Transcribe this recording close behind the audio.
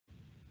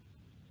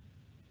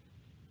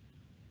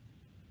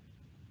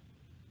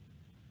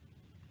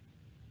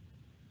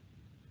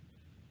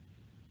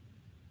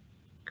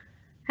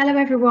Hello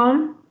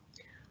everyone,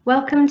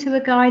 welcome to a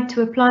guide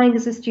to applying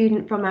as a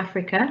student from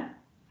Africa.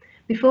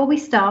 Before we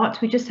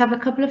start, we just have a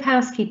couple of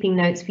housekeeping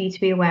notes for you to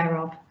be aware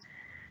of.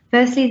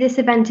 Firstly, this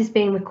event is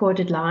being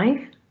recorded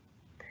live.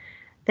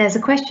 There's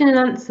a question and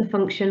answer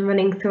function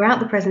running throughout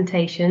the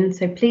presentation,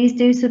 so please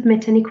do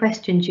submit any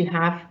questions you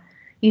have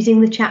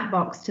using the chat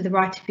box to the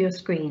right of your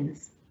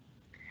screens.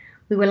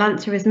 We will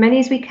answer as many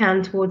as we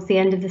can towards the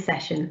end of the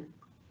session.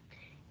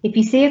 If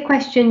you see a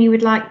question you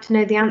would like to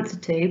know the answer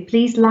to,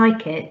 please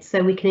like it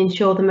so we can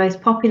ensure the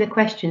most popular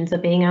questions are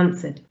being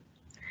answered.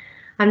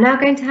 I'm now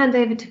going to hand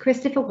over to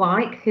Christopher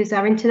White, who's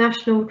our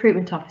International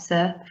Recruitment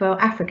Officer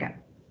for Africa.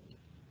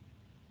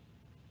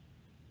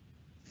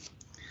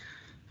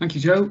 Thank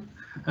you, Joe.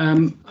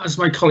 As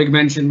my colleague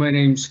mentioned, my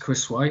name's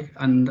Chris White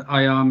and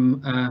I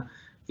am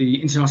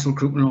the International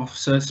Recruitment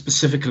Officer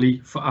specifically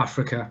for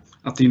Africa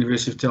at the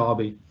University of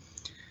Derby.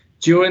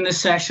 During this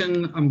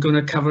session, I'm going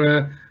to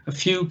cover a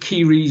few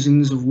key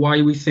reasons of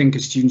why we think a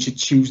student should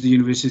choose the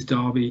University of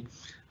Derby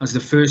as the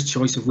first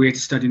choice of where to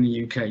study in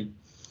the UK.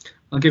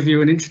 I'll give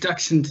you an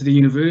introduction to the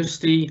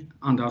university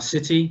and our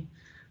city,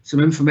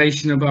 some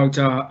information about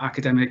our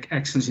academic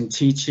excellence in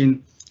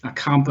teaching, our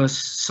campus,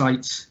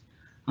 sites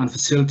and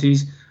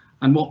facilities,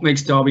 and what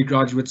makes Derby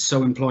graduates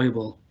so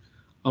employable.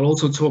 I'll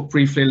also talk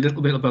briefly a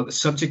little bit about the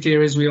subject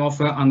areas we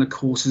offer and the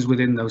courses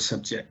within those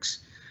subjects.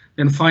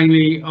 Then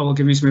finally, I will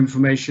give you some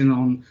information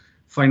on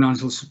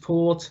financial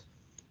support,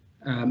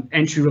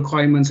 entry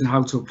requirements and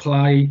how to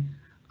apply,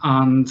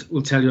 and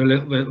we'll tell you a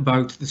little bit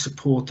about the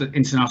support that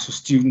international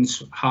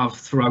students have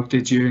throughout their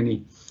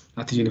journey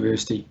at the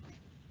university.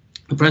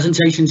 The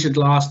presentation should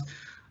last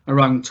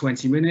around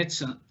 20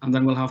 minutes and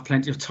then we'll have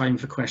plenty of time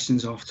for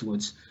questions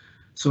afterwards.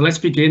 So let's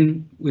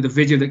begin with a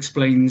video that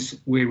explains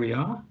where we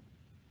are.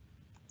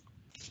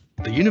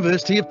 The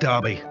University of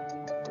Derby,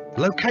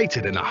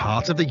 located in the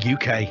heart of the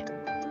UK,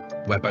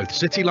 where both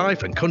city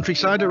life and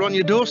countryside are on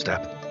your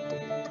doorstep.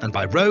 And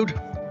by road,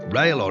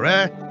 rail or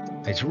air,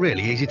 it's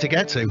really easy to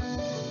get to.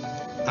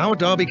 Our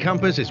Derby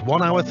campus is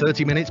 1 hour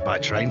 30 minutes by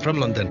train from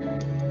London.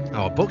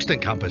 Our Buxton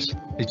campus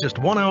is just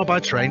 1 hour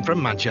by train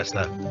from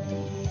Manchester.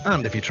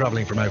 And if you're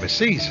travelling from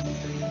overseas,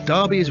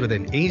 Derby is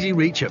within easy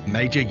reach of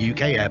major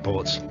UK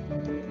airports.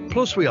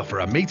 Plus we offer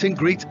a meet and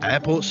greet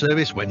airport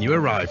service when you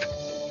arrive.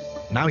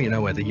 Now you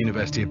know where the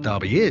University of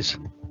Derby is.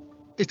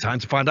 It's time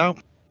to find out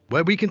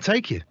where we can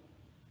take you.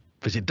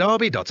 Visit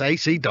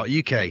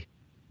derby.ac.uk.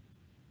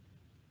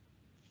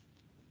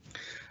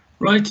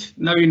 Right,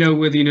 now you know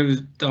where the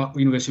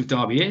University of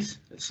Derby is.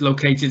 It's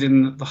located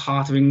in the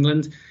heart of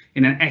England,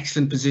 in an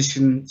excellent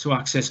position to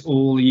access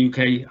all the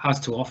UK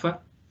has to offer.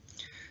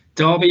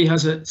 Derby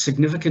has a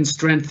significant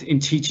strength in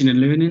teaching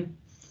and learning,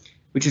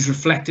 which is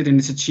reflected in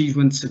its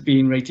achievements of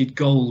being rated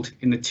gold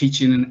in the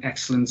Teaching and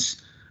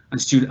Excellence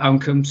and Student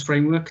Outcomes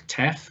Framework,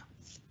 TEF.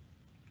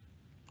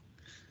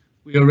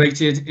 We are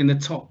rated in the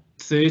top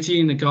 30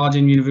 in the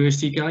Guardian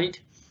University Guide.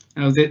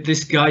 Now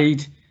this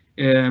guide,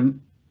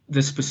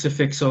 the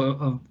specifics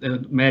of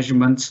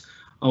measurements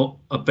are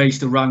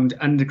based around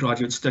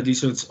undergraduate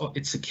studies, so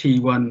it's a key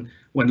one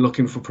when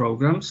looking for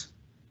programs.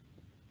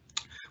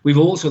 We've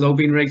also though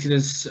been rated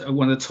as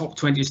one of the top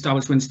 20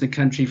 establishments in the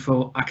country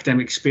for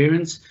academic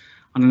experience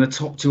and in the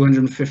top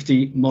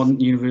 250 modern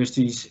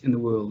universities in the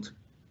world.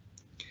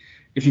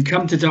 If you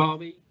come to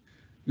Derby,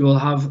 you will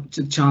have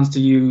the chance to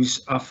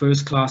use our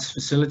first-class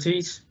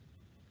facilities.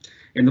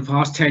 In the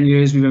past 10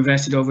 years, we've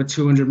invested over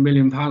 £200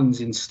 million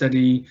in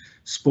study,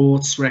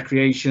 sports,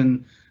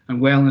 recreation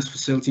and wellness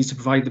facilities to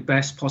provide the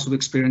best possible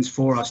experience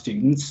for our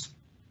students.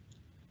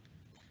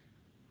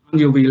 And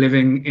you'll be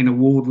living in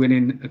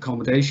award-winning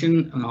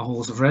accommodation in our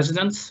halls of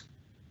residence.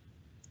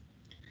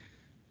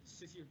 The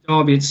City of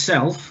Derby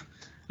itself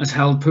has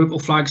held Purple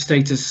Flag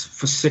status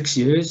for 6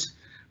 years,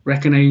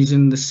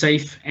 recognising the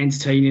safe,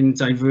 entertaining,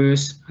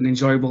 diverse and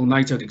enjoyable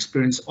night out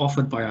experience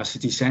offered by our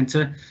city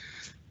centre.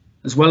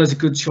 As well as a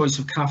good choice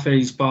of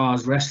cafes,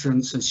 bars,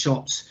 restaurants and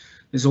shops,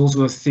 there's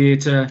also a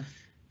theatre,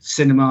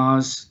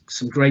 cinemas,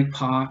 some great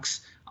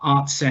parks,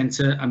 arts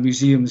centre and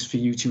museums for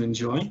you to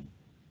enjoy.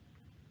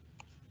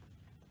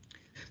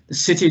 The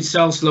city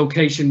itself's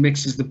location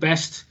mixes the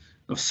best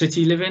of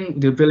city living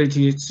with the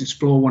ability to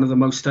explore one of the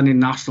most stunning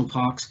national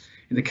parks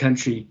in the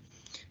country.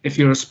 If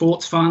you're a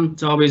sports fan,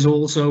 Derby is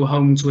also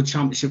home to a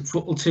championship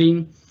football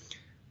team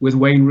with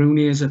Wayne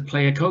Rooney as a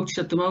player coach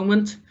at the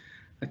moment,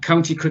 a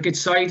county cricket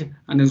side,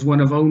 and is one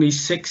of only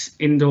 6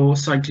 indoor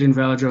cycling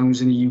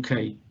velodromes in the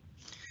UK.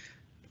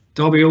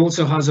 Derby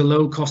also has a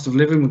low cost of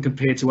living when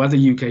compared to other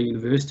UK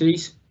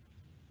universities,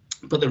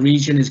 but the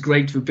region is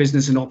great for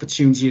business and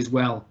opportunity as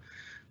well.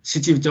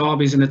 City of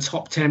Derby is in the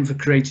top 10 for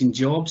creating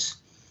jobs.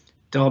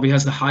 Derby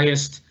has the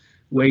highest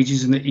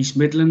wages in the East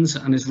Midlands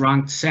and is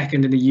ranked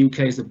second in the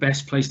UK as the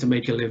best place to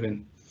make a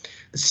living.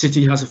 The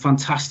city has a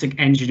fantastic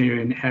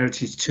engineering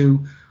heritage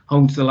too,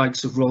 home to the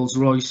likes of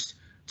Rolls-Royce,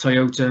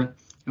 Toyota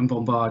and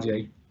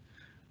Bombardier.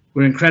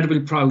 We're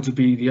incredibly proud to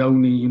be the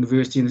only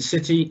university in the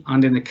city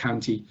and in the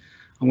county,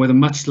 and we're the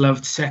much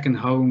loved second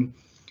home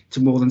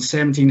to more than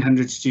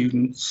 1,700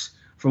 students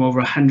from over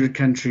 100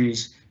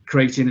 countries,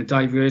 creating a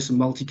diverse and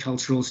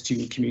multicultural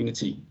student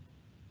community.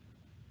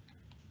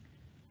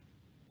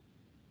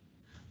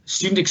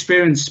 Student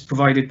experience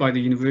provided by the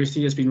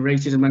university has been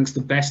rated amongst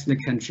the best in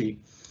the country.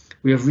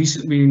 We have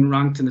recently been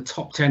ranked in the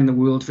top 10 in the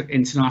world for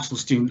international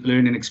student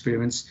learning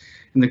experience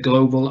in the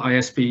Global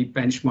ISB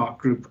Benchmark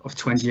Group of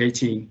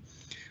 2018.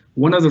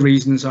 One of the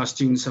reasons our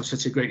students have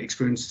such a great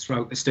experience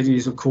throughout the study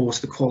is, of course,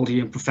 the quality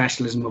and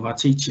professionalism of our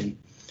teaching.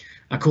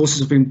 Our courses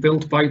have been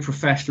built by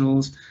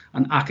professionals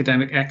and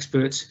academic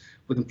experts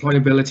with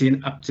employability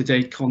and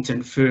up-to-date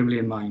content firmly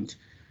in mind.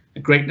 A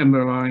great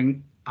number of our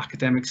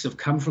academics have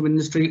come from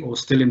industry or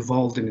still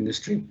involved in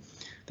industry.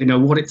 They know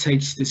what it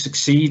takes to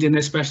succeed in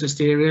their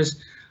specialist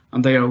areas,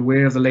 and they are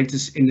aware of the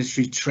latest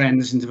industry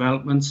trends and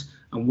developments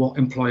and what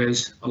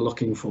employers are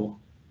looking for.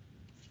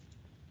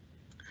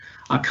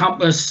 Our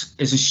campus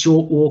is a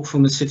short walk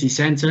from the city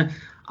centre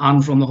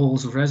and from the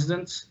halls of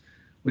residence.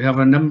 We have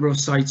a number of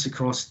sites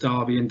across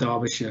Derby and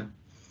Derbyshire.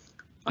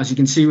 As you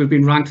can see, we've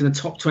been ranked in the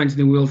top 20 in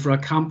the world for our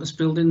campus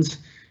buildings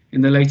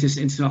in the latest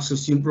International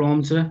Student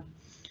Barometer.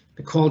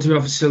 The quality of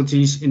our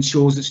facilities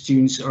ensures that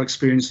students are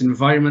experiencing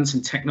environments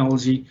and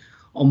technology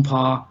on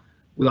par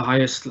with the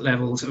highest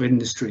levels of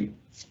industry.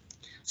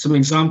 Some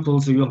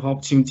examples of your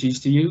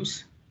opportunities to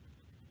use: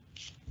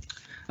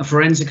 a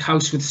forensic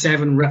house with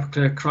 7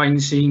 replica crime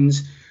scene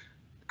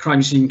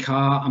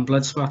car and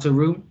blood spatter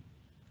room,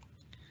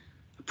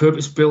 a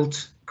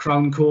purpose-built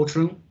Crown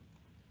courtroom,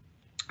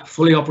 a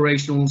fully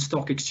operational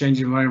stock exchange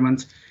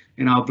environment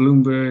in our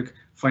Bloomberg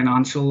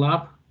Financial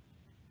Lab,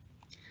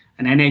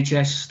 an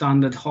NHS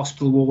standard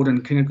hospital ward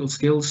and clinical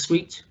skills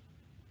suite.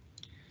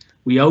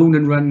 We own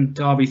and run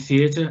Derby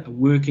Theatre, a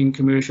working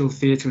commercial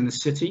theatre in the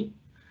city,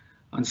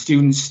 and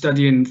students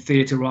studying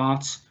theatre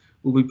arts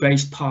will be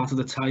based part of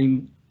the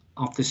time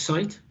at this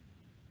site.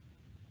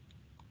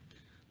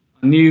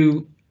 A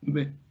new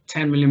 £10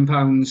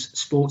 million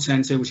sports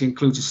centre, which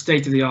includes a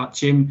state-of-the-art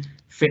gym,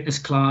 fitness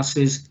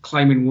classes,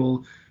 climbing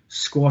wall,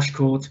 squash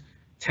court,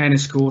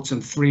 tennis courts,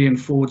 and 3 and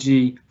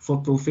 4G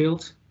football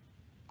fields.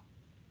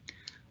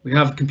 We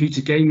have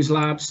computer games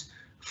labs,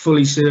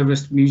 fully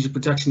serviced music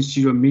production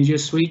studio and media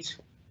suite,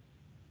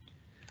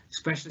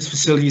 specialist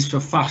facilities for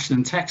fashion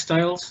and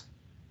textiles,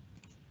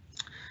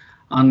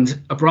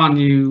 and a brand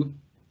new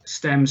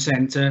STEM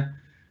centre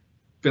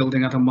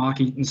building at a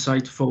Mark Eaton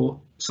site for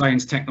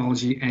science,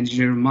 technology,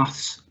 engineering and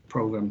maths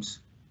programmes.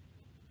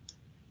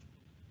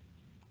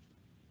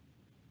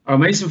 Our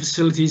amazing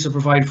facilities are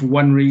provided for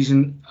one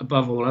reason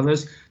above all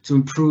others: to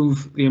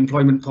improve the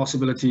employment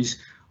possibilities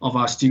of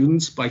our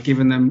students by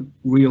giving them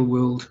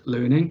real-world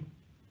learning.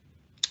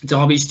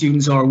 Derby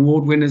students are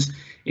award winners,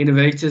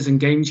 innovators and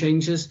game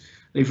changers.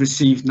 They've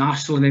received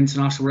national and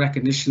international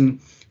recognition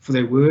for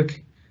their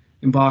work,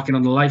 embarking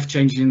on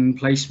life-changing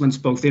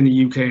placements both in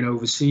the UK and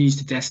overseas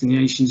to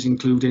destinations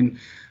including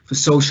for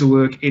social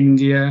work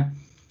India,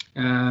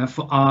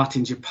 for art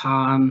in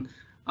Japan,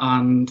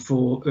 and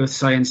for earth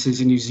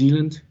sciences in New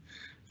Zealand.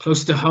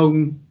 Close to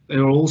home, they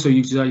are also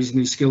utilising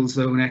these skills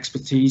though and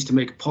expertise to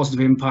make a positive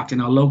impact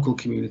in our local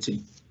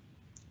community.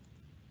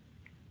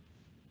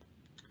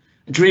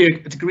 A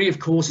degree, of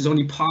course, is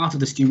only part of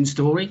the student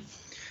story.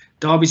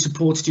 Derby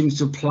supports students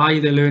to apply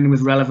their learning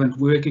with relevant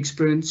work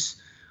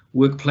experience,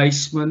 work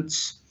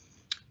placements,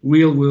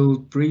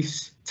 real-world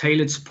briefs.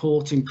 Tailored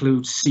support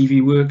includes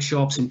CV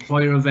workshops,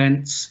 employer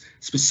events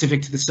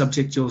specific to the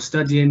subject you're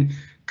studying,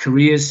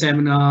 career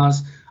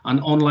seminars, and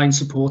online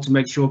support to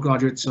make sure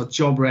graduates are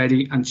job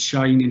ready and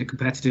shine in a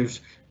competitive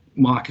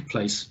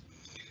marketplace.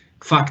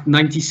 In fact,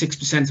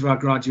 96% of our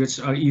graduates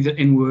are either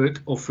in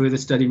work or further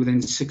study within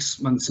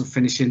 6 months of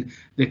finishing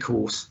their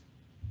course,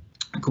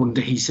 according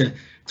to HESA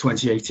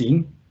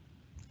 2018.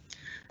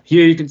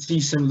 Here you can see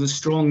some of the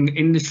strong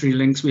industry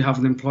links we have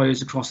with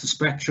employers across the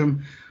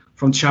spectrum,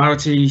 from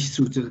charities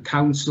through to the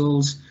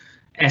councils,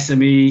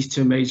 SMEs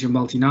to major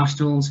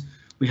multinationals.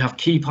 We have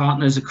key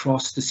partners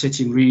across the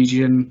city and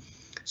region,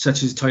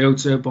 such as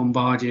Toyota,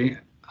 Bombardier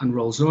and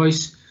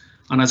Rolls-Royce.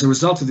 And as a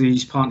result of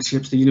these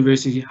partnerships, the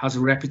university has a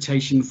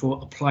reputation for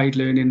applied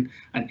learning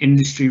and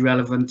industry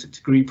relevant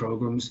degree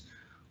programs,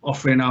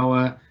 offering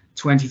our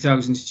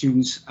 20,000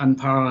 students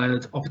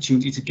unparalleled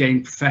opportunity to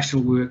gain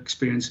professional work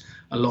experience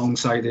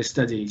alongside their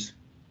studies.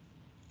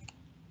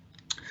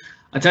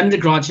 At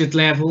undergraduate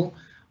level,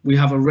 we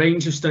have a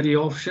range of study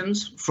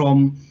options,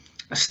 from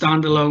a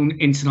standalone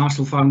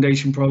international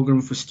foundation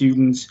program for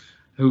students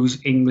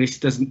whose English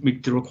doesn't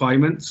meet the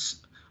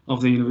requirements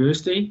of the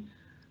university,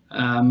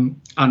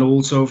 and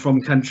also from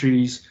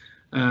countries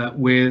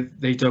where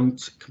they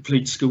don't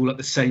complete school at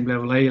the same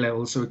level, A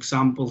level. So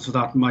examples of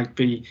that might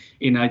be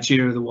in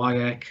Nigeria, the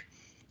WAEC,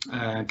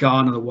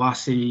 Ghana, the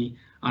WASI,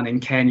 and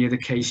in Kenya, the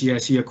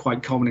KCSE are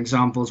quite common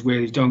examples where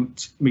they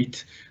don't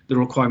meet the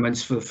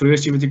requirements for the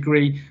first year of a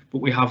degree, but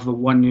we have the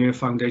 1-year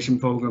foundation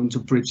program to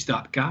bridge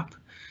that gap.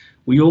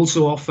 We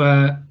also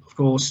offer, of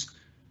course,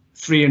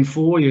 3- and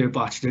 4-year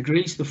bachelor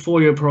degrees. The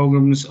 4-year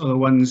programs are the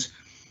ones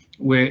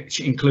which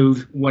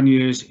include 1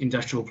 year's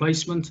industrial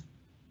placement,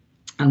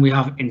 and we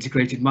have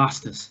integrated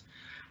masters.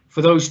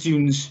 For those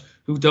students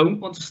who don't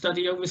want to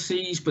study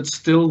overseas but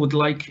still would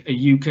like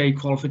a UK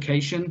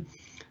qualification,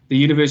 the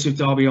University of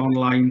Derby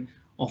Online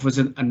offers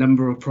a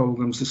number of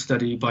programs to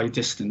study by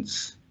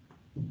distance.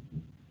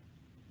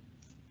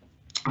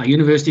 Our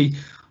university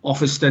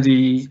offers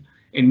study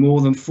in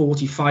more than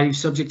 45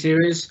 subject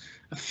areas,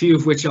 a few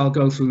of which I'll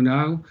go through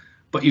now,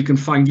 but you can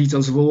find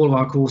details of all of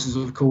our courses,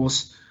 of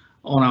course,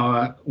 on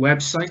our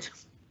website.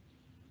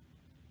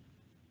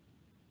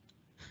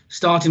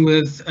 Starting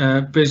with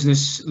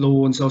business,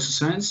 law and social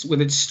science,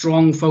 with its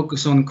strong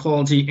focus on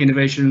quality,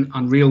 innovation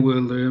and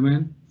real-world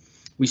learning.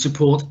 We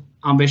support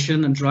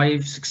ambition and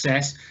drive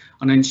success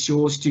and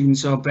ensure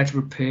students are better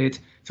prepared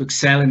to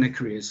excel in their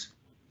careers.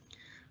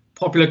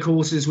 Popular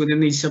courses within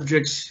these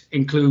subjects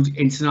include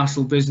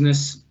international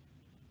business,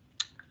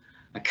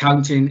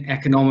 accounting,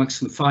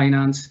 economics and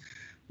finance,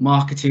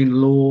 marketing,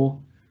 law,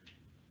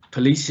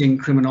 policing,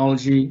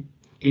 criminology,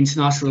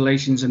 international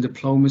relations and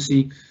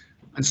diplomacy,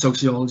 and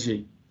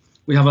sociology.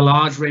 We have a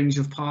large range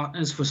of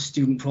partners for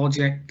student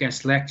project,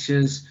 guest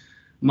lectures,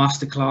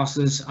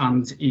 masterclasses,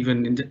 and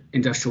even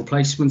industrial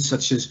placements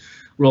such as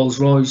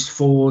Rolls-Royce,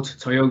 Ford,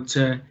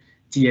 Toyota,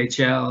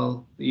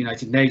 DHL, the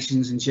United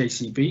Nations, and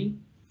JCB.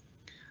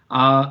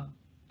 Our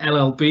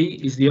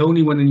LLB is the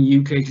only one in the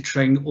UK to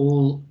train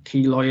all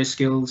key lawyer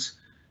skills: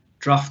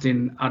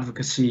 drafting,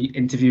 advocacy,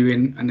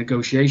 interviewing, and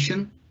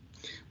negotiation.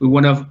 We're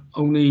one of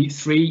only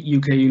 3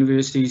 UK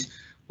universities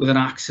with an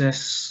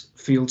access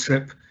field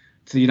trip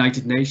to the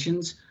United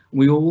Nations.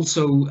 We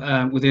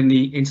also, within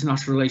the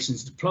International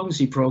Relations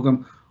Diplomacy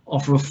Programme,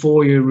 offer a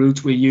 4-year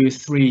route where year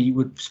 3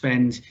 would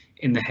spend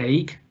in The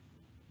Hague.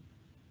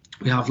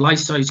 We have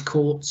life-size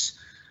courts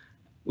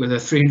with a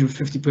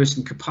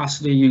 350-person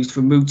capacity used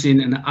for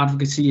mooting and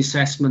advocacy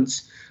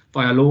assessments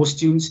by our law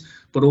students,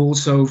 but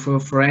also for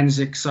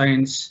forensic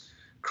science,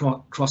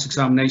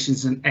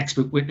 cross-examinations and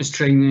expert witness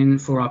training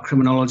for our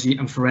criminology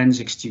and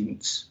forensic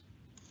students.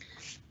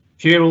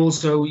 Here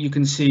also you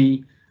can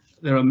see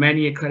there are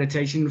many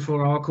accreditation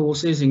for our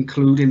courses,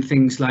 including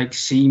things like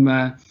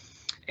CIMA,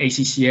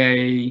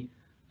 ACCA,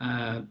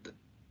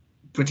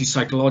 British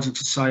Psychological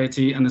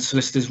Society and the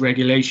Solicitors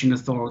Regulation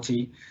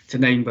Authority, to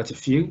name but a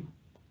few.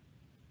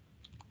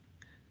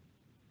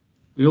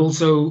 We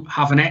also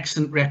have an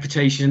excellent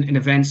reputation in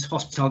events,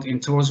 hospitality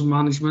and tourism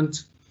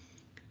management.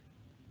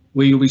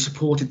 We will be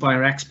supported by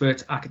our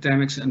expert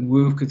academics and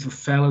work with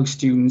fellow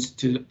students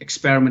to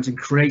experiment and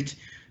create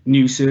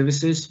new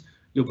services.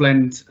 You'll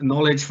blend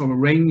knowledge from a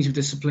range of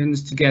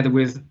disciplines together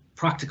with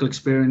practical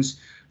experience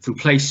through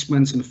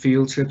placements and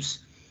field trips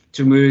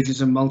to emerge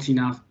as a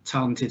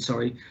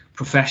multi-talented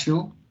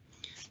professional.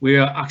 We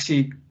are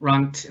actually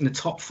ranked in the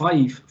top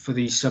 5 for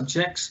these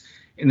subjects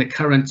in the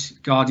current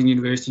Guardian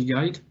University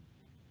Guide.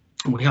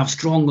 And we have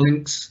strong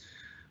links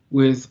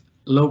with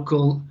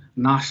local,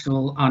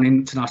 national and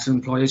international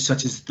employers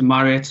such as the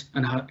Marriott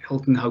and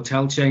Hilton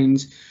hotel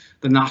chains,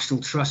 the National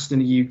Trust in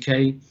the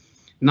UK,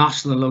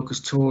 National and Local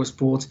Tourist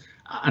Board,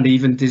 and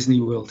even Disney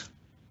World.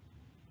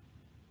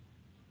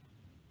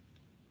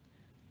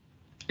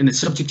 In the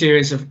subject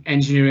areas of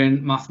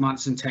engineering,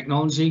 mathematics and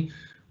technology,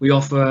 we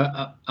offer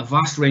a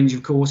vast range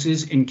of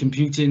courses in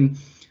computing,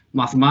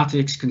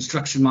 mathematics,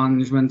 construction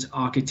management,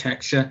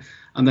 architecture,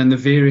 and then the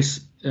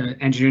various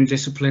engineering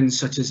disciplines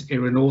such as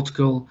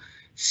aeronautical,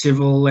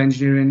 civil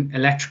engineering,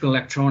 electrical,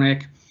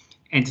 electronic,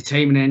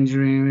 entertainment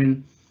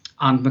engineering,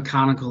 and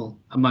mechanical,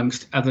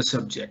 amongst other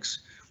subjects.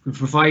 We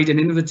provide an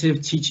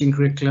innovative teaching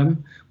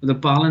curriculum with a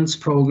balanced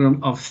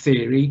programme of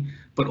theory,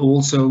 but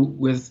also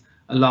with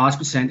a large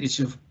percentage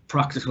of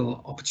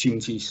practical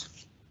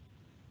opportunities.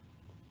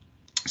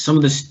 Some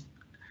of the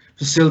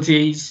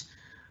facilities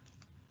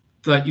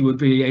that you would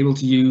be able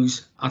to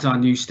use at our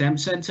new STEM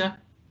Centre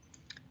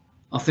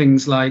are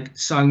things like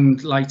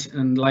sound, light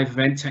and live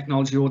event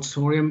technology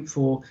auditorium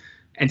for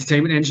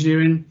entertainment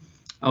engineering,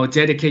 our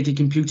dedicated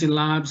computing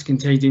labs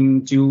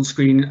containing dual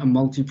screen and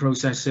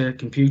multi-processor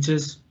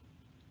computers,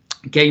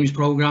 games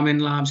programming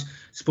labs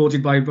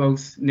supported by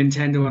both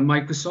Nintendo and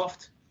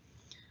Microsoft,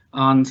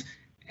 and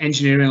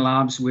engineering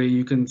labs where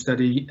you can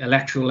study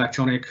electrical,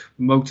 electronic,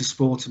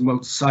 motorsport,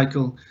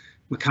 motorcycle,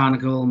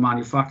 mechanical,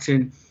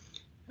 manufacturing,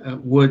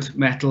 wood,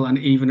 metal, and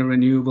even a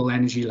renewable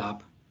energy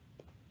lab.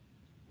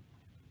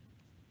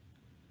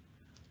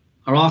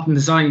 Our art and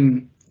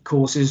design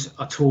courses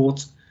are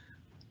taught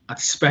at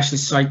a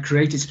specialist site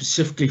created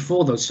specifically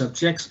for those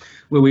subjects,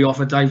 where we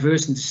offer a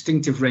diverse and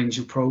distinctive range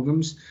of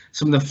programs.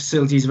 Some of the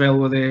facilities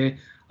available there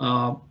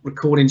are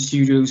recording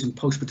studios and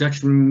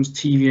post-production rooms,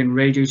 TV and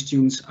radio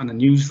students and a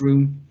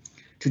newsroom,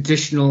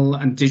 traditional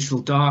and digital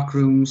dark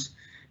rooms,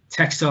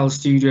 textile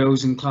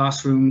studios and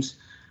classrooms,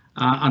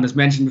 and as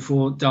mentioned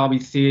before, Derby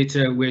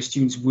Theatre, where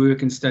students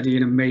work and study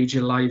in a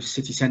major live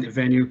city centre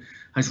venue,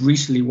 has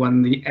recently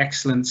won the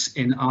Excellence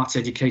in Arts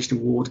Education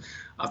Award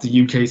at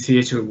the UK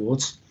Theatre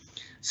Awards.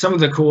 Some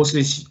of the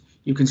courses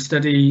you can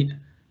study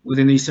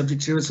within these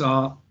subject areas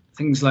are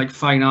things like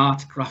fine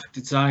art, graphic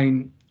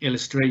design,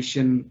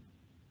 illustration,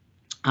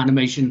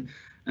 animation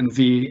and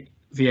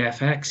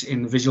VFX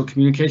in the visual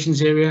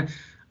communications area,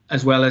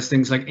 as well as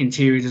things like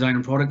interior design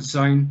and product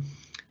design,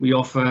 We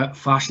offer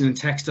fashion and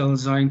textile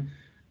design,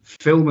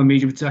 film and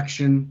media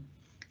production,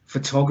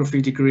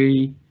 photography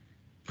degree,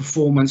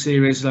 performance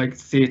areas like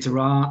theatre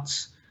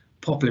arts,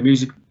 popular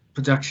music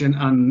production,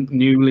 and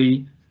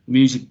newly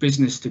music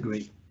business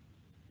degree.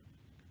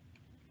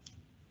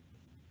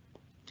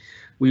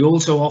 We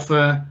also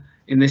offer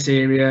in this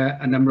area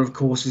a number of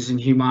courses in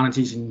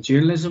humanities and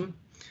journalism,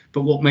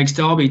 but what makes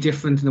Derby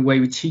different in the way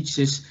we teach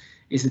this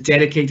is the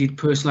dedicated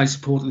personalised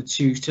support of the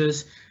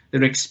tutors,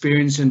 their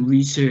experience and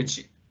research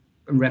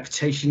and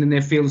reputation in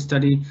their field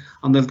study,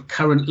 and the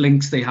current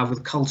links they have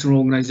with cultural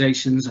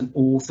organisations and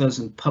authors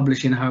and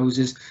publishing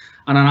houses,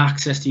 and an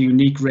access to a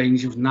unique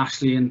range of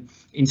nationally and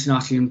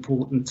internationally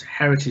important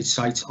heritage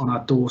sites on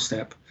our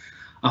doorstep.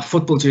 Our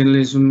football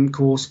journalism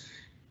course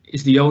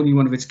is the only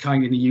one of its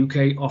kind in the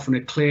UK,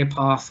 offering a clear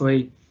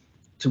pathway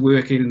to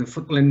working in the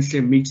football industry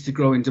and meets the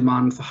growing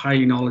demand for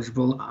highly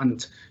knowledgeable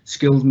and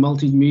skilled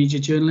multimedia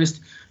journalists.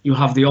 You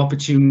have the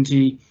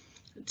opportunity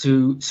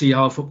to see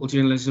how football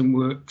journalism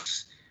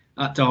works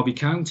at Derby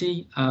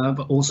County,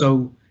 but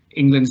also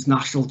England's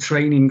national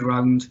training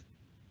ground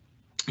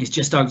is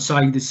just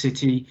outside the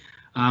city.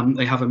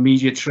 They have a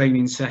media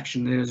training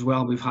section there as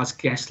well. We've had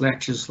guest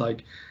lectures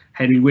like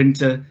Henry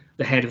Winter,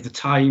 the head of the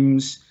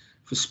Times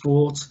for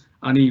sport,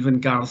 and even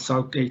Gareth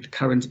Southgate, the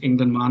current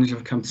England manager,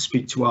 have come to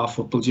speak to our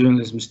football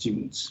journalism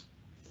students.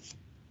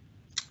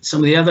 Some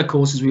of the other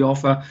courses we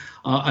offer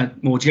are a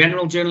more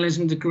general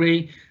journalism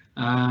degree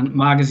and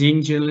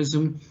magazine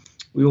journalism.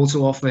 We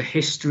also offer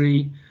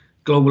history,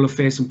 global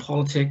affairs and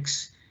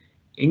politics,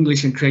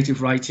 English and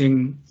creative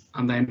writing,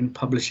 and then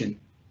publishing.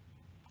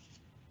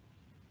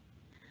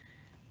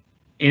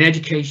 In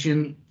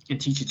education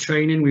and teacher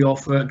training, we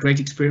offer a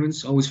great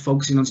experience, always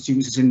focusing on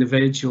students as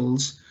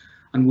individuals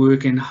and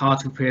working hard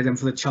to prepare them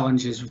for the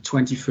challenges of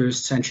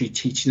 21st century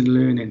teaching and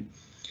learning.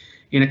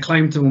 In a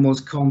climate of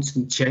almost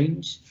constant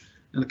change,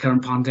 the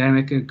current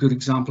pandemic, a good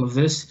example of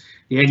this,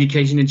 the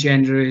education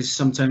agenda is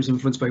sometimes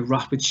influenced by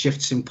rapid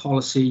shifts in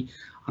policy,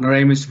 and our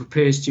aim is to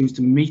prepare students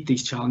to meet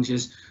these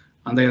challenges,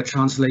 and they are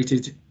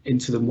translated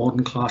into the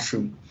modern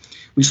classroom.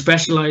 We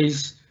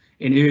specialise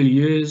in early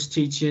years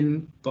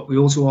teaching, but we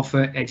also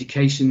offer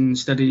education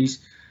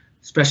studies,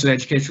 special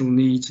educational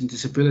needs and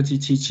disability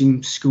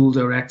teaching, school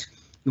direct,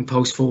 and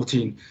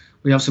post-14.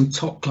 We have some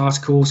top class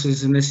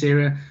courses in this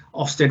area.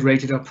 Ofsted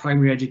rated our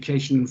primary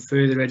education and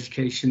further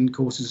education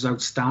courses as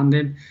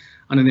outstanding,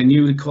 and in the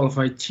newly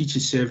qualified teacher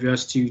survey, our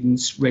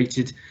students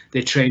rated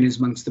their trainers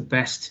amongst the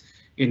best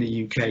in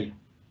the UK.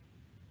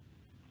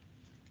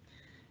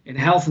 In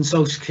health and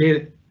social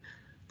care,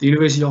 the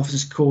university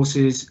offers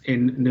courses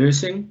in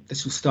nursing.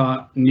 This will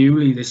start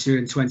newly this year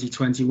in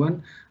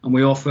 2021, and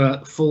we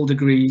offer full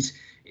degrees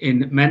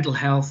in mental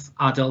health,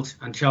 adult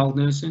and child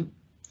nursing.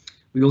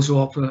 We also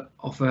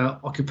offer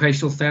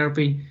occupational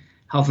therapy,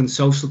 health and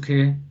social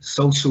care,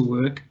 social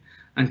work,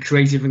 and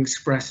creative and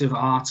expressive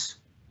arts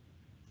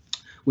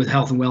with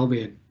health and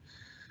wellbeing.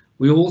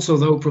 We also,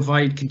 though,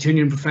 provide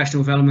continuing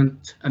professional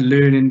development and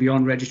learning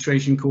beyond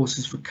registration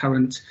courses for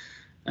current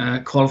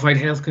qualified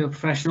healthcare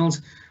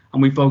professionals,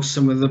 and we boast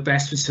some of the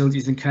best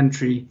facilities in the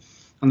country,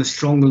 and the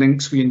strong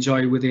links we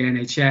enjoy with the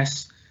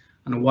NHS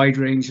and a wide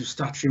range of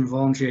statutory and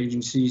voluntary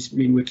agencies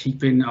mean we're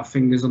keeping our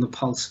fingers on the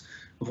pulse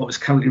of what is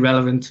currently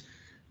relevant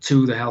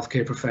to the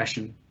healthcare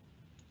profession.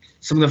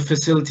 Some of the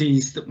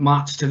facilities that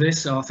match to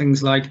this are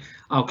things like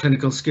our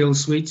clinical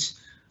skills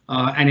suites,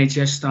 our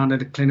NHS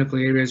standard clinical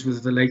areas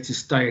with the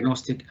latest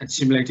diagnostic and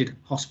simulated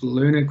hospital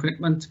learning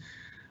equipment,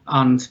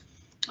 and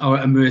our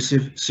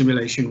immersive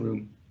simulation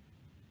room.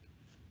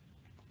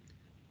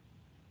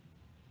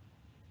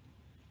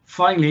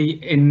 Finally,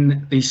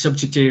 in the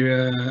subject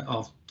area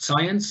of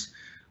science,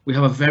 we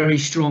have a very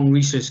strong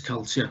research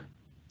culture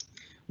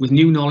with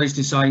new knowledge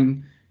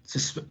designed to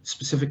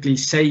specifically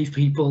save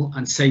people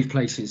and save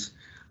places.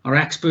 Our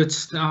expert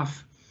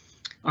staff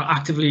are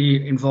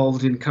actively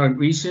involved in current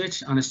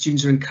research, and our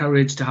students are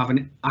encouraged to have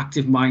an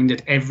active mind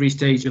at every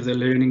stage of their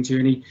learning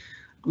journey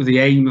with the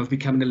aim of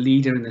becoming a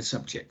leader in the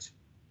subject.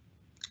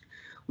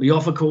 We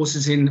offer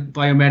courses in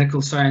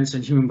biomedical science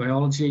and human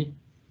biology,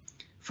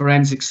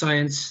 forensic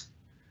science,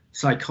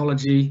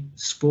 psychology,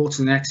 sports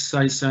and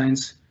exercise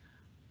science,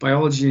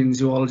 biology and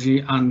zoology,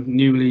 and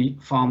newly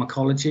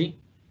pharmacology.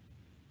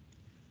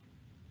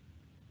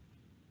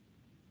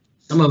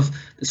 Some of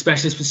the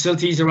specialist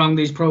facilities around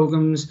these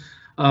programs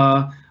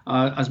are,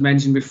 as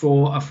mentioned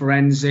before, are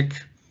forensic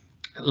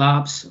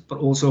labs, but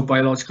also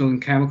biological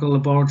and chemical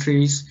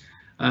laboratories,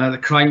 the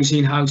crime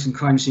scene house and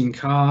crime scene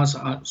cars,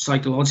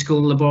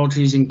 psychological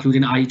laboratories,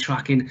 including eye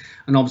tracking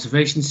and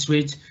observation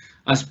suite.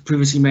 As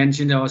previously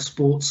mentioned, our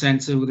sports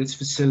centre with its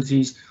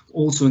facilities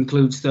also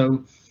includes,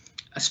 though,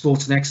 a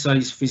sports and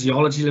exercise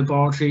physiology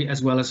laboratory,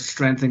 as well as a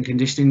strength and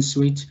conditioning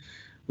suite.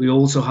 We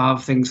also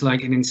have things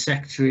like an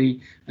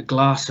insectary, a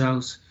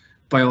glasshouse,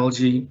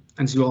 biology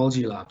and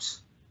zoology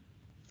labs.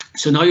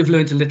 So now you've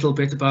learned a little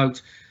bit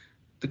about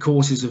the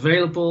courses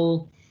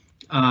available,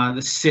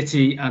 the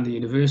city and the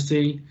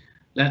university.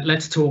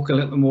 Let's talk a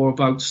little more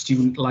about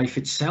student life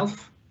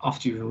itself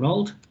after you've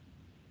enrolled.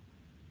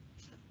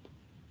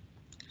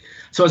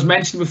 So as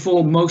mentioned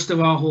before, most of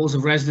our halls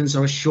of residence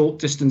are a short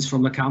distance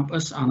from the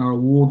campus and are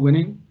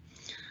award-winning,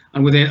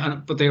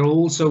 but they're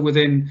also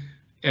within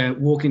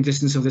walking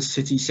distance of the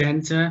city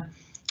centre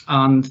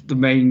and the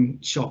main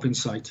shopping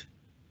site.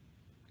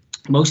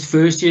 Most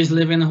first years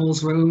live in the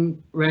halls of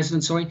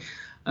residence,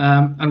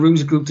 and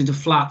rooms are grouped into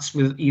flats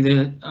with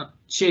either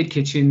shared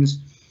kitchens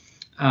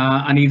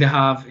and either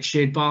have a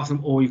shared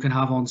bathroom or you can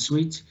have en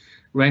suite.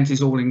 Rent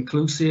is all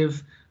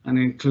inclusive and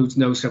includes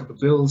no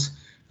separate bills.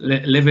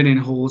 Living in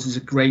halls is a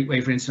great way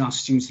for international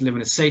students to live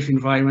in a safe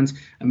environment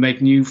and make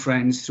new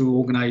friends through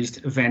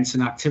organised events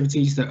and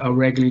activities that are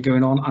regularly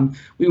going on. And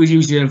we would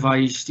usually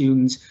advise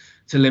students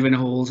to live in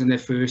halls in their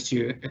first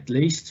year at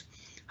least.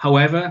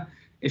 However,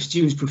 if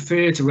students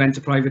prefer to rent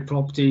a private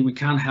property, we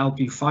can help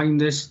you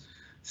find this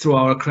through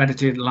our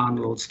accredited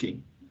landlord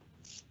scheme.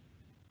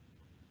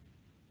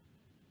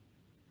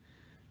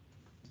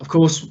 Of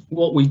course,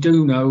 what we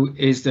do know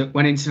is that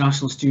when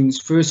international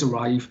students first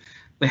arrive,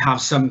 they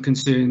have some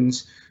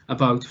concerns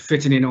about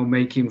fitting in or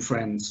making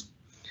friends.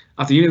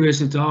 At the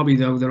University of Derby,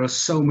 though, there are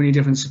so many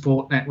different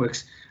support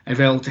networks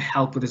available to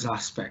help with this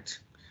aspect.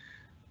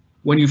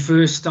 When you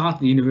first start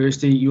the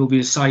university, you'll be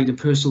assigned a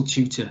personal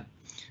tutor,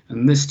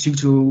 and this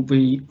tutor will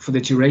be for the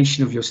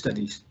duration of your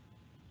studies.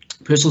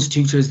 Personal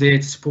tutor is there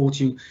to support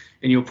you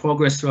in your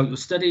progress throughout your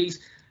studies,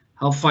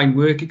 help find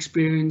work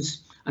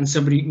experience, and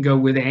somebody you can go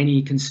with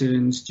any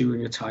concerns during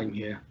your time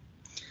here.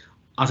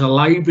 At a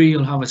library,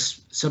 you'll have a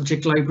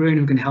subject librarian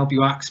who can help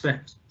you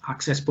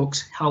access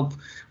books, help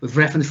with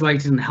reference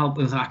writing, and help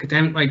with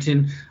academic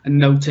writing and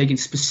note taking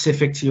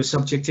specific to your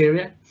subject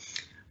area.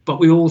 But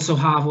we also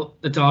have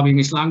the Derby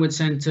English Language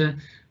Centre,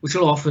 which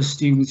will offer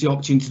students the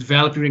opportunity to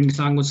develop your English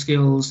language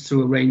skills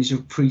through a range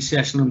of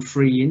pre-sessional and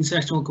free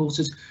in-sessional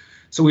courses.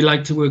 So we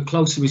like to work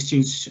closely with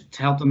students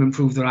to help them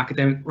improve their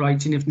academic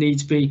writing if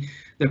needs be,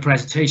 their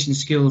presentation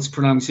skills,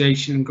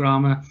 pronunciation and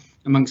grammar,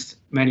 amongst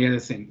many other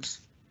things.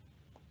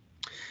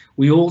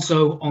 We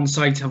also on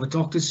site have a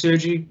doctor's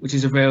surgery, which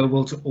is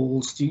available to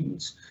all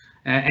students.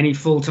 Any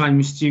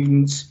full-time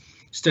students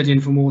studying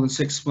for more than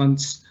 6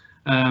 months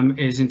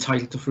is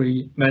entitled to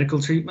free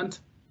medical treatment.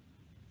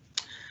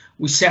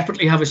 We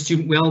separately have a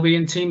student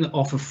wellbeing team that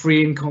offer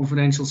free and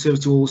confidential service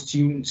to all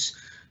students,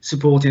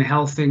 supporting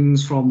health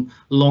things from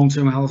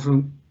long-term health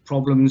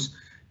problems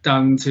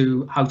down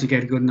to how to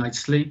get a good night's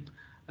sleep,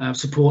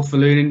 support for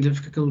learning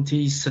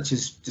difficulties such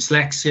as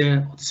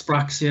dyslexia or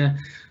dyspraxia,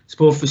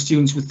 support for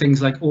students with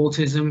things like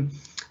autism,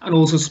 and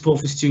also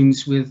support for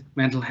students with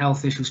mental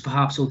health issues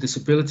perhaps or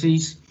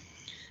disabilities.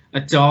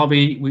 At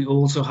Derby, we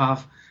also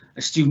have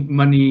a student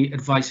money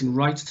advice and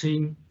rights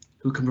team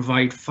who can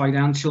provide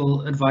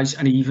financial advice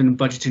and even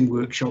budgeting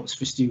workshops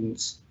for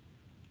students.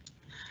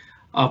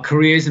 Our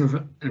careers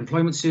and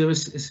employment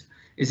service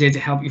is there to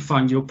help you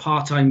find your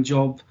part-time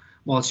job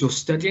whilst you're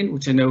studying,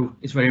 which I know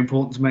is very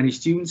important to many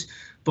students,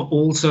 but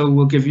also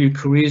will give you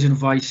careers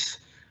advice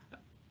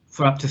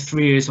for up to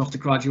 3 years after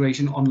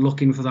graduation on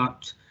looking for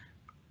that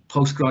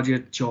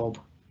postgraduate job.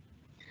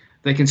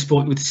 They can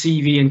support you with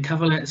CV and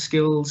cover letter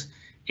skills,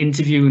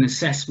 interview and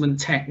assessment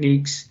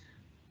techniques,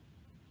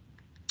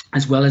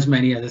 as well as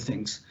many other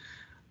things.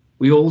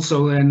 We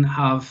also then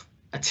have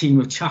a team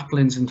of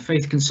chaplains and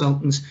faith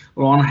consultants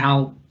who are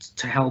on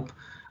to help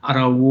at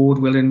our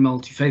award-winning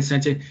multi-faith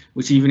centre,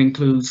 which even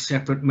includes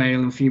separate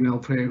male and female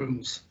prayer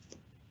rooms.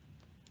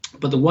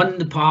 But the one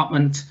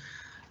department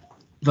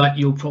that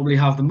you'll probably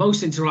have the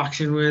most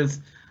interaction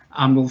with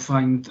and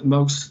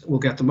will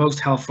get the most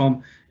help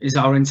from is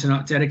our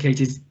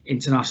dedicated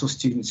International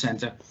Student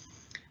Centre,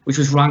 which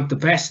was ranked the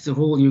best of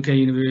all UK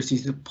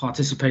universities that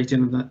participated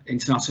in the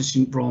International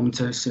Student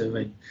Barometer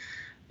survey.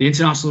 The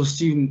International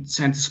Student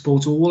Centre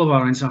supports all of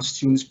our international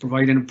students,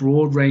 providing a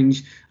broad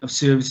range of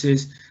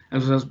services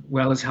as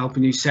well as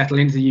helping you settle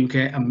into the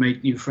UK and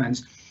make new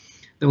friends.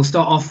 They will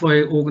start off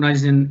by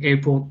organising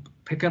airport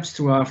pickups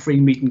through our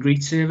free meet and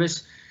greet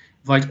service,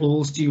 invite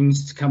all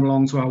students to come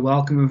along to our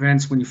welcome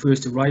events when you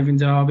first arrive in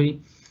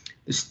Derby.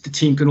 The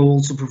team can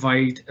also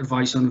provide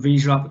advice on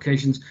visa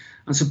applications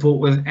and support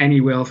with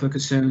any welfare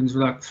concerns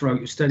throughout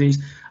your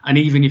studies. And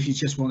even if you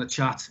just want to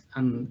chat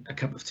and a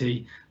cup of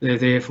tea, they're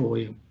there for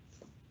you.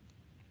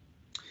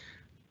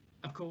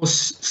 Of course,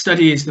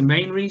 study is the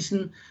main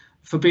reason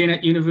for being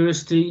at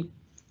university,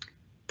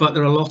 but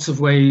there are lots of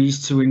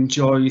ways to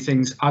enjoy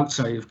things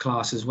outside of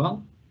class as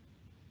well.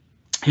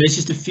 Here's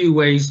just a few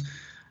ways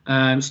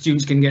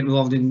students can get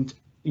involved in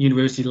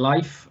university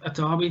life at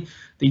Derby.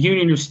 The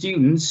Union of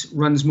Students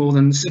runs more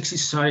than 60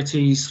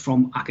 societies,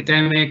 from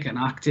academic and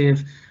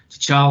active to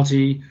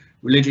charity,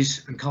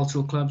 religious and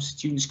cultural clubs.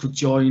 Students could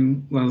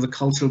join one of the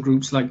cultural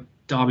groups like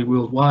Derby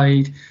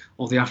Worldwide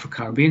or the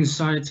Afro-Caribbean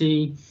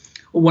Society,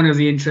 or one of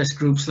the interest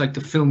groups like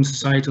the Film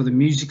Society or the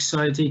Music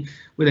Society,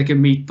 where they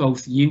can meet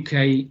both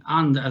UK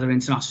and other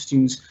international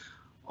students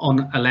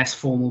on a less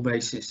formal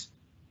basis.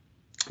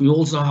 We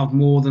also have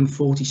more than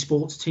 40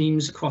 sports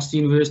teams across the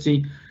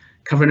university,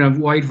 covering a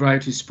wide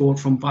variety of sport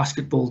from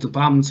basketball to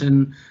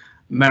badminton,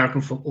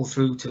 American football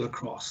through to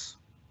lacrosse.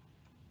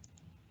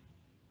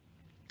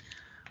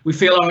 We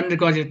feel our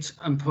undergraduate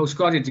and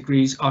postgraduate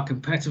degrees are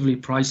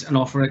competitively priced and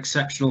offer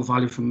exceptional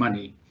value for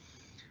money.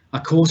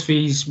 Our course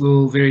fees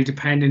will vary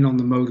depending on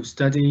the mode of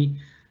study.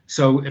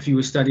 So if you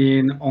were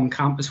studying on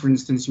campus, for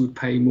instance, you would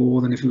pay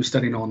more than if you were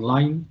studying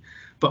online.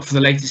 But for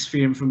the latest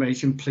fee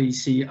information,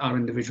 please see our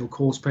individual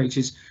course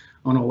pages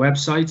on our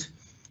website.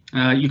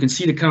 You can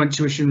see the current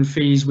tuition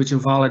fees, which are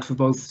valid for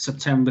both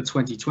September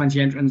 2020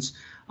 entrants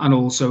and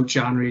also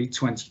January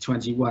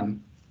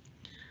 2021.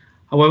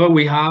 However,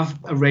 we have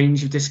a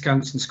range of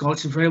discounts and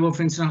scholarships available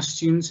for international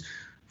students.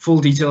 Full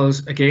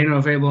details, again, are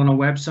available on our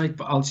website,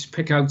 but I'll just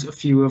pick out a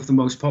few of the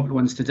most popular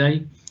ones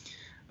today.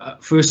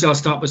 First, I'll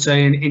start by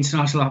saying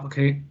international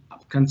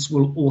applicants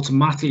will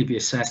automatically be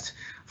assessed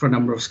for a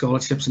number of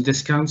scholarships and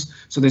discounts,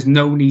 so there's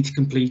no need to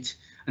complete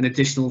an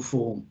additional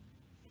form.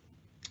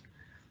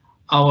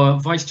 Our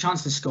Vice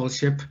Chancellor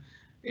Scholarship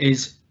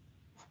is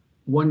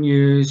 1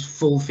 year's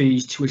full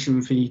fees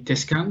tuition fee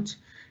discount.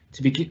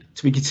 To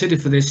be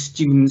considered for this,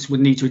 students would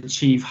need to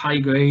achieve high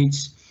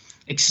grades,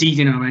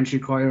 exceeding our entry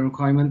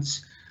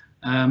requirements,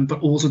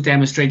 but also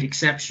demonstrate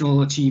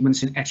exceptional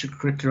achievements in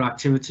extracurricular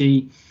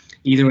activity,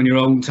 either in your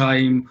own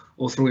time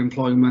or through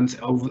employment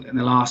in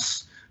the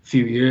last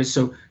few years.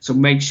 So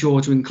make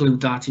sure to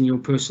include that in your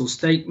personal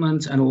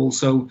statement, and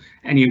also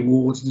any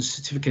awards and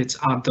certificates,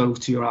 add those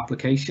to your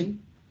application.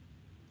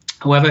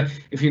 However,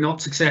 if you're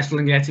not successful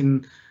in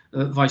getting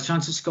the Vice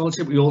Chancellor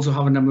Scholarship, we also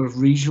have a number of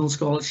regional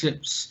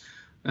scholarships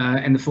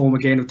in the form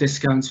again of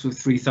discounts for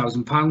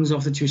 £3,000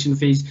 off the tuition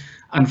fees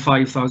and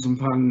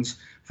 £5,000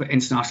 for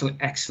international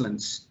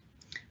excellence.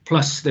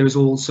 Plus, there is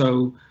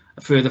also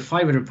a further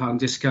 £500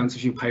 discount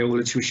if you pay all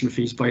the tuition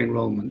fees by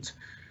enrolment.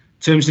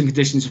 Terms and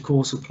conditions, of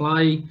course,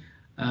 apply,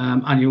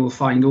 and you will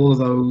find all of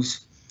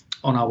those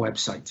on our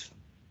website.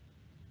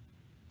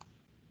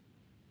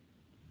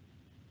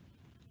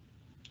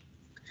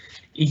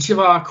 Each of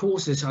our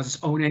courses has its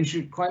own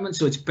entry requirements,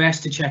 so it's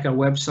best to check our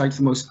website for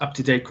the most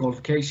up-to-date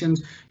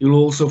qualifications. You'll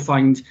also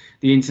find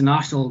the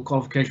international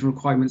qualification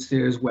requirements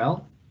there as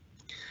well.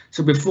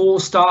 So before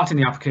starting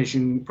the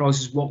application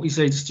process, what we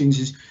say to students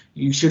is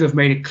you should have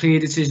made a clear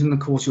decision on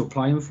the course you're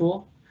applying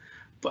for.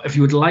 But if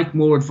you would like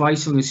more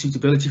advice on the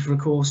suitability for a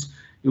course,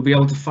 you'll be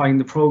able to find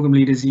the program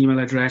leader's email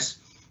address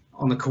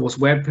on the course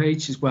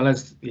webpage, as well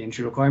as the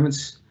entry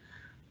requirements.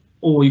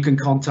 Or you can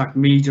contact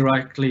me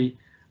directly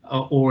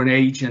or an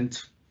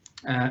agent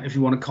if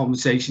you want a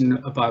conversation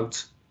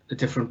about the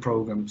different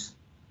programs.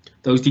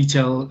 Those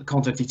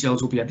contact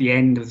details will be at the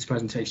end of this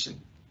presentation.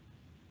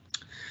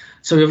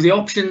 So you have the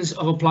options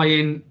of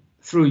applying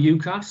through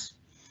UCAS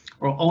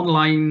or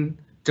online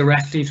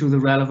directly through the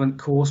relevant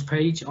course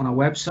page on our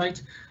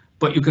website,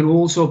 but you can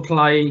also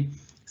apply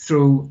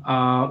through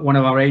one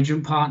of our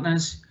agent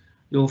partners.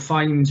 You'll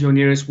find your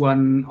nearest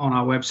one on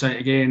our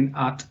website again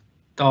at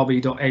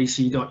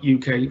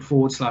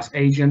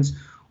derby.ac.uk/agents,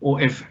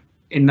 or if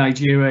in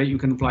Nigeria, you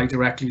can apply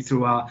directly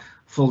through our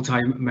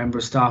full-time member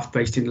of staff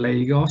based in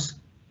Lagos.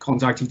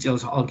 Contact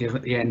details I'll give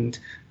at the end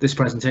of this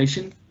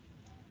presentation.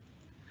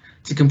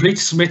 To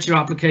submit your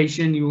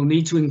application, you will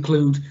need to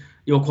include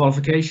your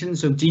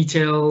qualifications, so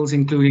details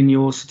including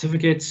your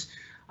certificates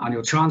and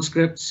your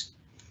transcripts,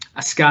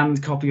 a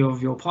scanned copy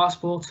of your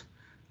passport,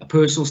 a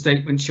personal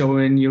statement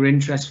showing your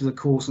interest for the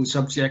course and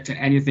subject and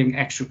anything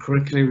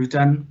extracurricular you've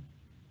done,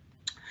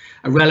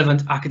 a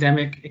relevant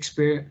academic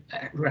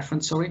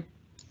reference.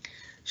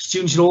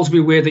 Students should also be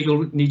aware that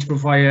you'll need to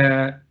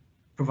provide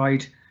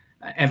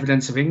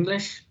evidence of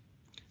English.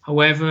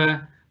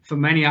 However, for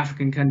many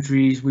African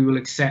countries, we will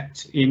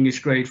accept the English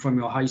grade from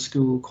your high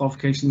school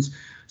qualifications.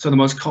 So the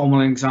most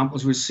common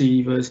examples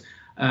receivers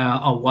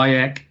are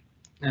WAEC,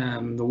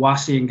 the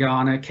WASI in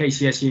Ghana,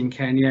 KCSE in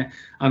Kenya,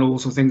 and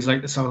also things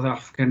like the South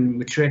African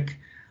matric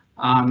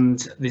and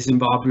the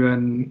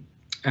Zimbabwean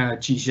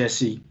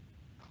GCSE.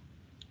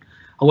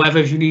 However,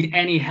 if you need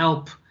any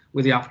help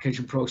with the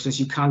application process,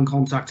 you can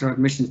contact our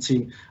admissions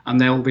team and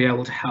they'll be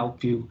able to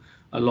help you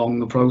along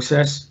the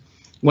process.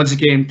 Once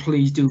again,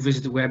 please do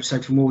visit the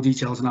website for more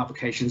details on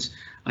applications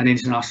and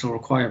international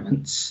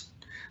requirements.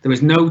 There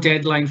is no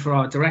deadline for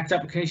our direct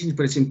applications,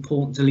 but it's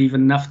important to leave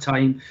enough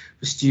time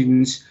for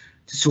students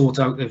to sort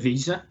out their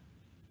visa.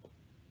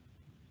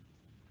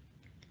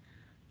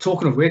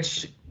 Talking of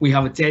which, we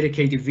have a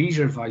dedicated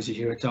visa advisor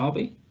here at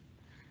Derby.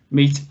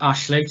 Meet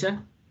Ash Slater.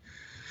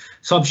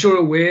 So I'm sure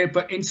you're aware,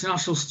 but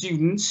international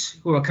students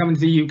who are coming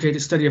to the UK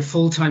to study a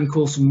full-time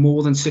course for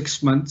more than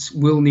 6 months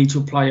will need to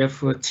apply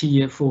for a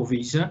Tier 4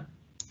 visa.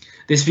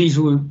 This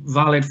visa will be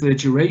valid for the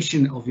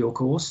duration of your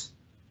course.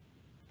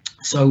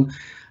 So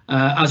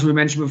as we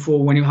mentioned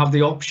before, when you have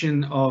the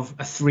option of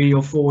a 3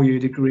 or 4 year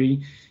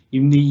degree,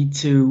 you need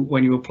to,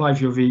 when you apply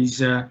for your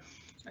visa,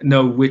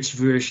 know which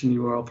version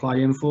you are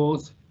applying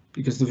for,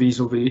 because the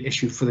visa will be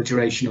issued for the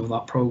duration of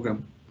that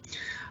program.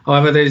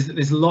 However,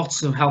 there's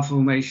lots of helpful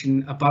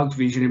information about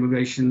visa and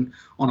immigration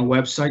on our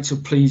website, so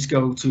please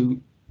go to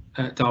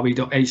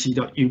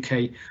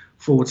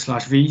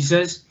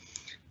derby.ac.uk/visas.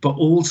 But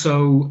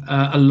also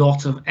a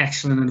lot of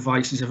excellent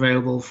advice is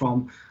available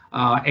from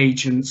our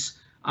agents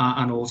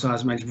and also,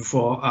 as mentioned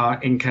before,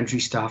 our in-country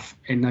staff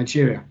in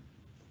Nigeria.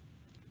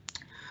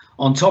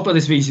 On top of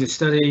this visa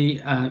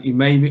study, you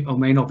may or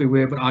may not be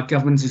aware, but our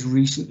government has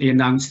recently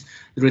announced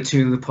the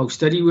return of the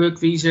post-study work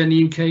visa in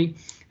the UK.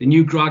 The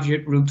new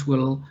graduate route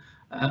will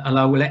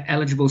allow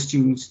eligible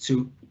students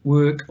to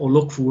work or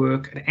look for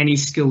work at any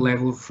skill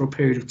level for a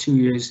period of 2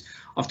 years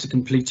after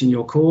completing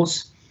your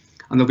course.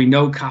 And there'll be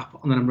no cap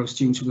on the number of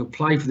students who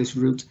apply for this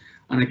route.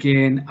 And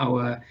again,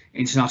 our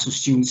International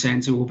Student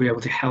Centre will be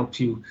able to help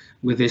you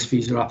with this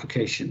visa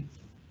application.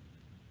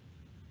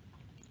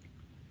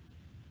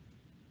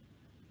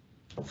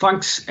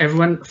 Thanks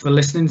everyone for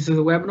listening to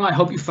the webinar. I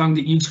hope you found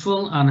it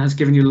useful and has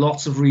given you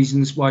lots of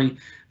reasons why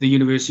the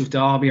University of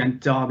Derby and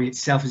Derby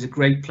itself is a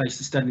great place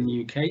to study in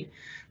the UK.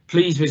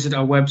 Please visit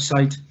our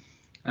website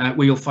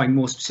where you'll find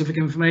more specific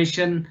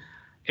information.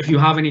 If you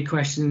have any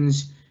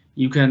questions,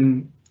 you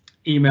can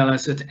email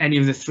us at any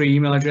of the 3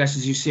 email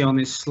addresses you see on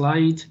this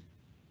slide.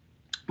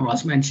 Or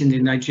as mentioned,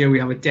 in Nigeria, we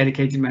have a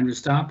dedicated member of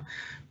staff.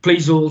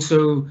 Please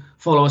also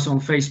follow us on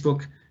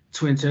Facebook,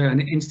 Twitter and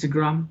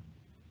Instagram.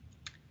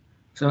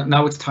 So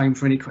now it's time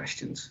for any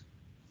questions.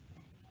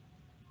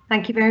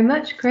 Thank you very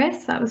much,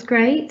 Chris. That was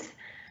great.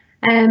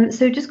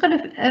 So just got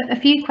a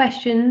few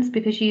questions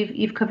because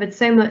you've covered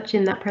so much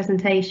in that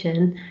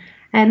presentation.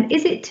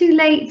 Is it too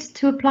late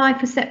to apply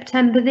for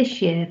September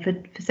this year, for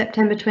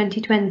September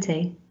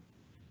 2020?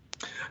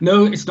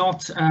 No, it's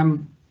not.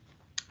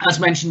 As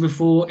mentioned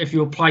before, if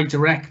you apply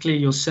directly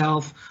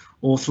yourself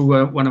or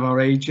through one of our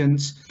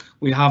agents,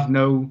 we have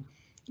no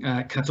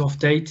cut-off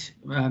date.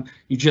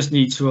 You just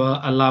need to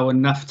allow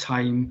enough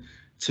time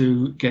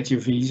to get your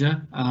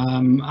visa,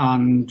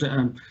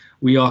 and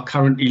we are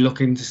currently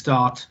looking to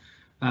start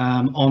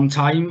on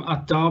time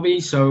at Derby,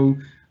 so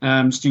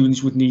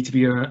students would need to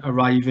be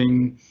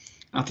arriving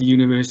at the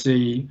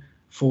university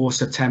for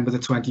September the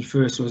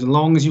 21st. So as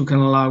long as you can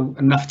allow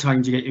enough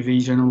time to get your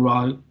visa and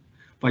arrive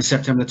by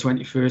September the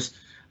 21st,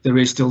 there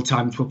is still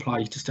time to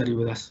apply to study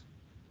with us.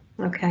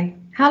 Okay.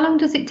 How long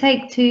does it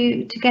take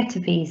to get a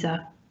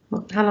visa?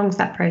 How long is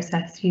that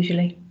process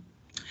usually?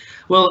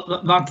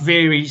 Well, that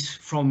varies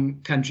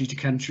from country to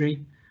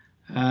country.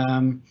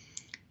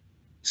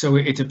 So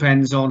it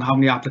depends on how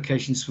many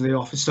applications for the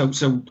office.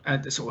 So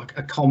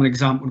a common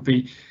example would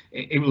be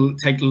it will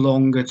take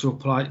longer to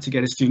apply to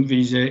get a student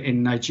visa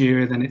in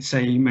Nigeria than it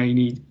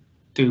may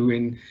do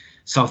in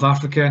South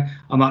Africa,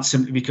 and that's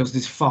simply because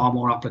there's far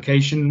more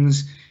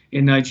applications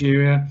in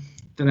Nigeria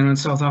than in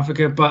South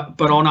Africa. But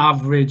on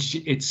average,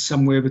 it's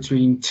somewhere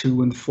between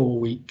 2 and 4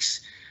 weeks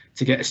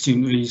to get a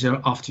student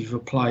visa after you've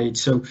applied.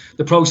 So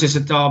the process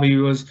at Derby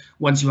was,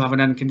 once you have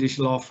an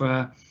unconditional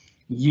offer,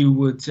 you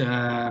would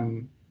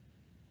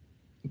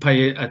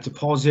pay a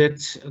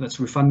deposit that's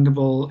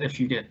refundable if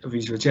you get a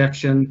visa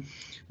rejection.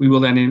 We will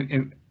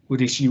then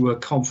would issue a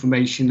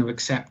confirmation of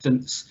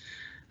acceptance,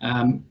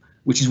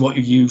 which is what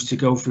you use to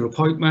go for your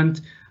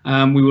appointment.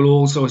 We will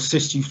also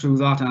assist you through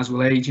that, and as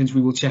will agents,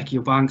 we will check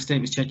your bank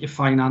statements, check your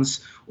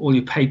finance, all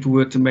your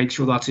paperwork to make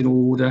sure that's in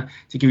order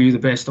to give you the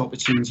best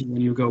opportunity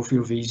when you go for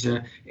your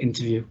visa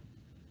interview.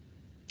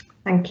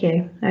 Thank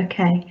you.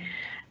 Okay.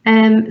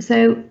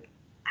 So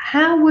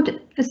how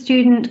would a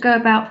student go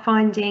about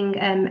finding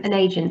an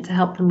agent to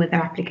help them with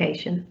their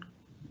application?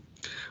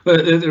 Well,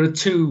 there are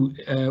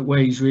 2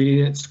 ways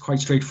really. It's quite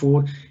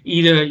straightforward.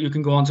 Either you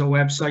can go onto our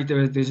website.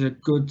 There's a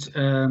good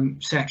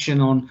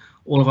section on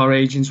all of our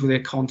agents with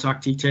their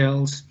contact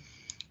details,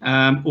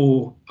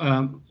 or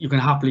you can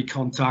happily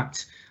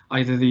contact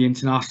either the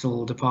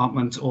international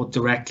department or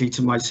directly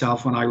to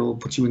myself, and I will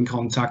put you in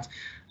contact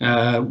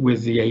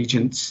with the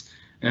agents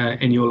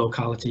in your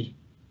locality.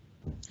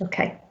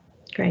 Okay,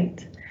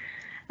 great.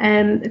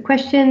 The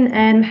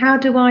question, how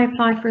do I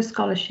apply for a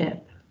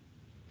scholarship?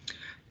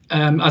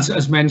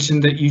 As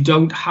mentioned, that you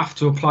don't have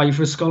to apply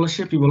for a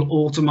scholarship. You will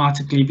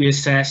automatically be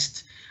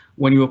assessed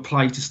when you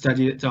apply to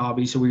study at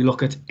Derby. So we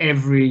look at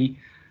every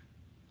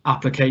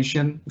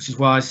application, which is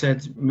why I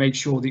said make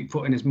sure that you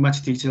put in as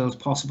much detail as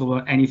possible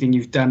about anything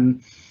you've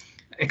done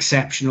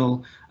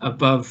exceptional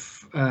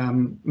above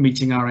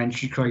meeting our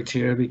entry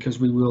criteria, because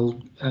we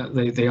will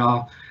they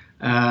are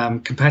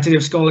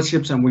competitive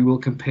scholarships, and we will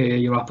compare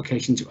your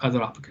application to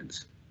other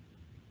applicants.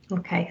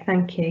 Okay,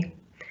 thank you.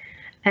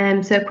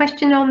 So a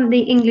question on the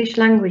English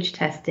language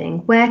testing.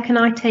 Where can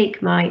I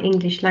take my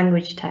English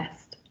language test?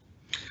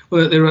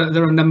 Well, there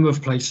are a number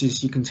of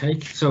places you can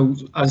take. So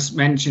as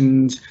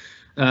mentioned,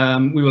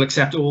 we will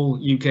accept all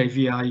UK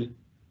VI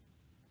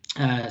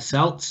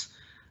CELTs,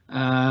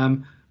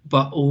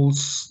 but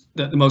also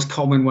the most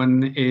common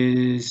one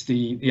is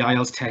the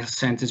IELTS test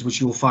centres,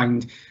 which you'll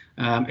find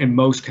in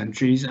most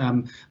countries.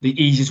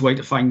 The easiest way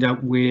to find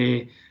out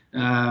where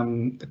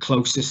the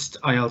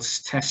closest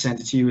IELTS test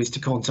centre to you is to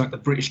contact the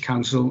British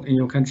Council in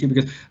your country,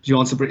 because to be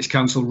honest, the British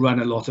Council run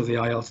a lot of the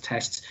IELTS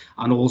tests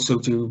and also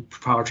do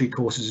preparatory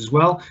courses as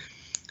well.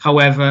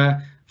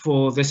 However,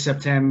 for this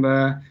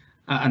September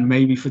and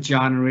maybe for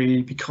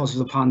January, because of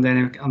the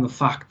pandemic and the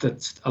fact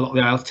that a lot of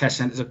the IELTS test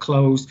centres are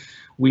closed,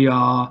 we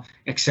are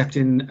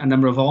accepting a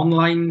number of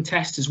online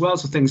tests as well.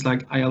 So things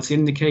like IELTS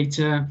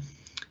Indicator,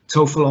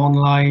 TOEFL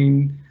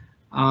online,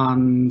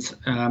 and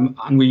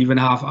we even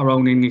have our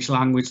own English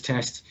language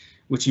test,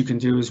 which you can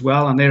do as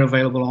well, and they're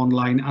available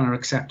online and are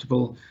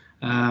acceptable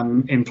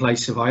in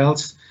place of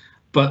IELTS.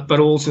 But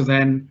also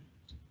then,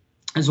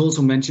 as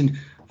also mentioned,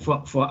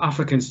 for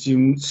African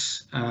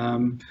students,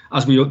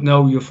 as we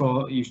know, you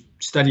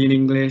study in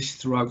English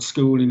throughout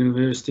school,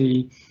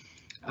 university,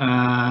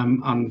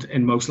 and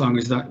in most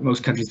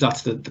countries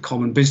that's the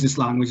common business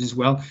language as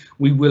well.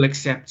 We will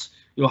accept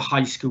your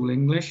high school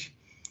English.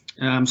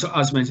 So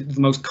as mentioned,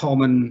 the most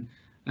common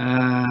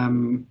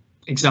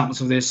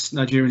examples of this: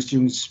 Nigerian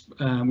students,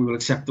 we will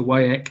accept the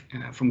WAEC,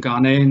 from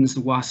Ghanaians,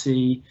 the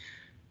WASI,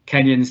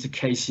 Kenyans, the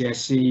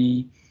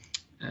KCSE,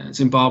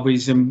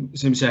 Zimbabwe's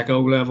Zimsec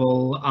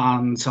O-level,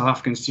 and South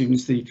African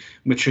students, the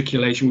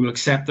matriculation. We will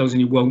accept those, and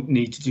you won't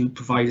need to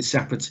provide a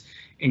separate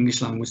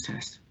English language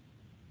test.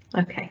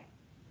 Okay,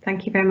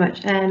 thank you very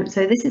much.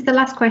 So this is the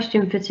last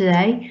question for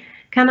today.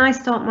 Can I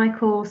start my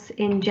course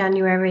in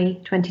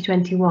January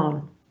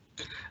 2021?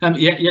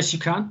 Yes, you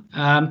can.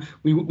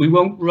 We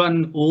won't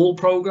run all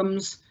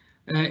programs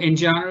in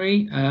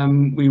January.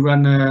 We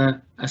run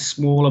a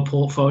smaller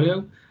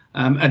portfolio.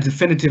 A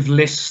definitive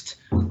list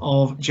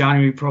of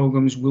January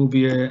programs will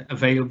be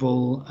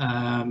available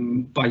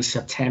by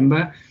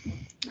September.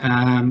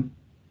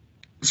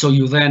 So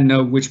you'll then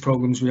know which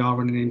programs we are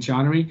running in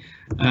January.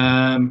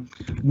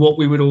 What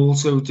we would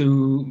also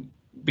do,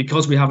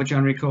 because we have a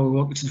January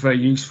cohort, which is very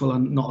useful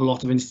and not a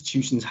lot of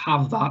institutions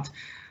have that,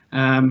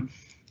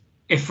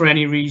 if for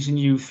any reason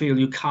you feel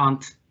you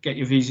can't get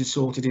your visa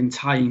sorted in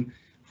time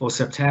for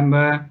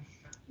September,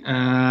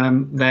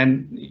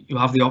 then you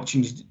have the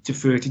opportunity to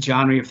defer to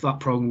January if that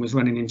program was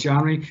running in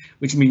January,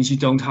 which means you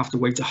don't have to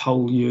wait a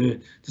whole year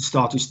to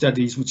start your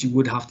studies, which you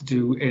would have to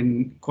do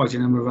in quite a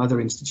number of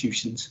other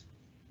institutions.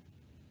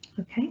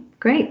 Okay,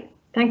 great.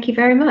 Thank you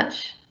very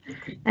much.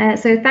 Okay.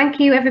 So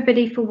thank you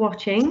everybody for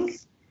watching.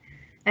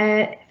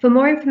 For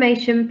more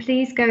information,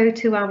 please go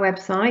to our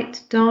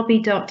website,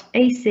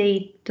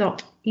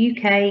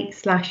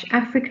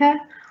 derby.ac.uk/Africa,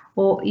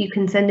 or you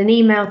can send an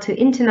email to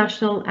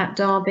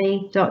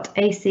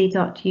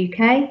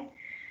international@derby.ac.uk.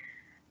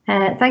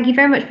 Thank you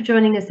very much for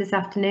joining us this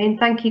afternoon.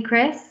 Thank you,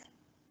 Chris.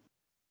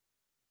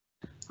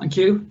 Thank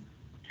you.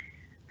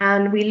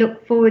 And we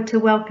look forward to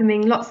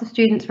welcoming lots of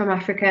students from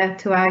Africa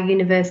to our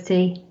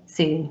university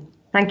soon.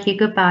 Thank you.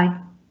 Goodbye.